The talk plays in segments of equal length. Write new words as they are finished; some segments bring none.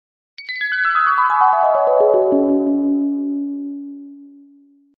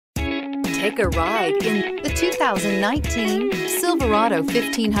Take a ride in the 2019 Silverado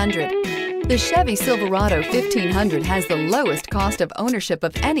 1500. The Chevy Silverado 1500 has the lowest cost of ownership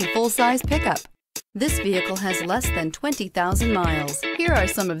of any full-size pickup. This vehicle has less than 20,000 miles. Here are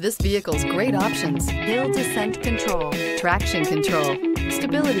some of this vehicle's great options: hill descent control, traction control,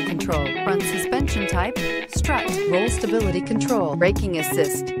 stability control, front suspension type, strut, roll stability control, braking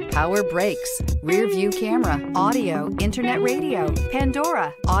assist, power brakes, rear view camera, audio, internet radio,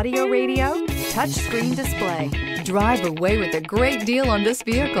 Pandora, audio radio, touchscreen display. Drive away with a great deal on this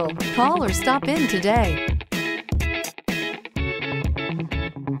vehicle. Call or stop in today.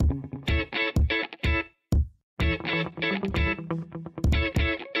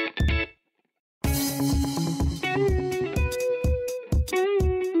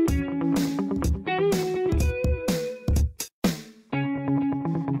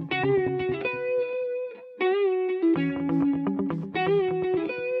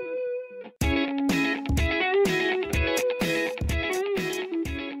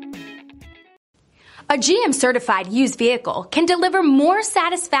 A GM-certified used vehicle can deliver more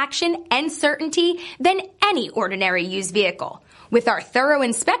satisfaction and certainty than any ordinary used vehicle. With our thorough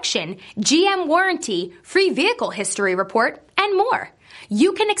inspection, GM warranty, free vehicle history report, and more.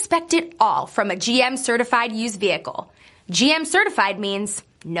 You can expect it all from a GM-certified used vehicle. GM-certified means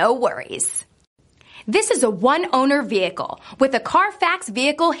no worries. This is a one-owner vehicle with a Carfax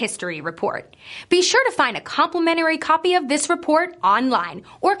Vehicle History Report. Be sure to find a complimentary copy of this report online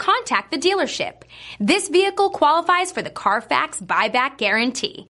or contact the dealership. This vehicle qualifies for the Carfax Buyback Guarantee.